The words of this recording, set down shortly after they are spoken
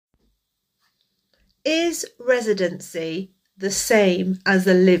Is residency the same as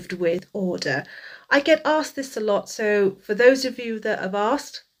a lived with order? I get asked this a lot, so for those of you that have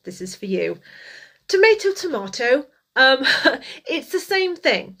asked, this is for you. Tomato, tomato, um, it's the same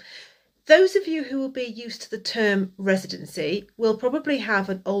thing. Those of you who will be used to the term residency will probably have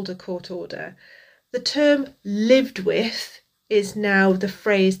an older court order. The term lived with is now the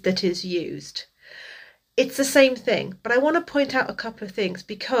phrase that is used. It's the same thing, but I want to point out a couple of things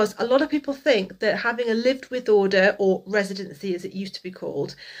because a lot of people think that having a lived with order, or residency as it used to be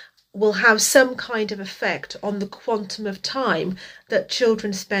called, will have some kind of effect on the quantum of time that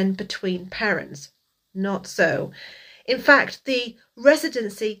children spend between parents. Not so. In fact, the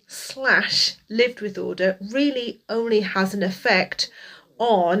residency slash lived with order really only has an effect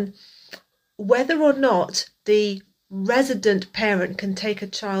on whether or not the resident parent can take a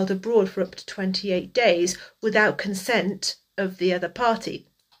child abroad for up to 28 days without consent of the other party.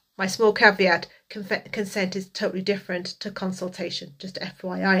 My small caveat, consent is totally different to consultation, just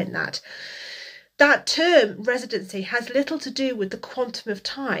FYI in that. That term, residency, has little to do with the quantum of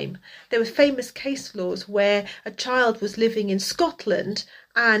time. There were famous case laws where a child was living in Scotland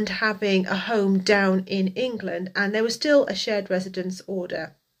and having a home down in England, and there was still a shared residence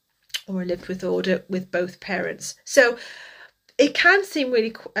order or a lived with order with both parents. So it can seem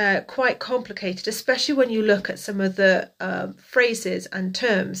really quite complicated, especially when you look at some of the phrases and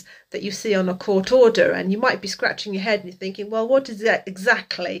terms that you see on a court order, and you might be scratching your head and you're thinking, well, what does that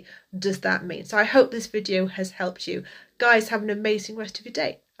exactly does that mean? So I hope this video has helped you. Guys, have an amazing rest of your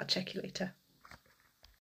day. I'll check you later.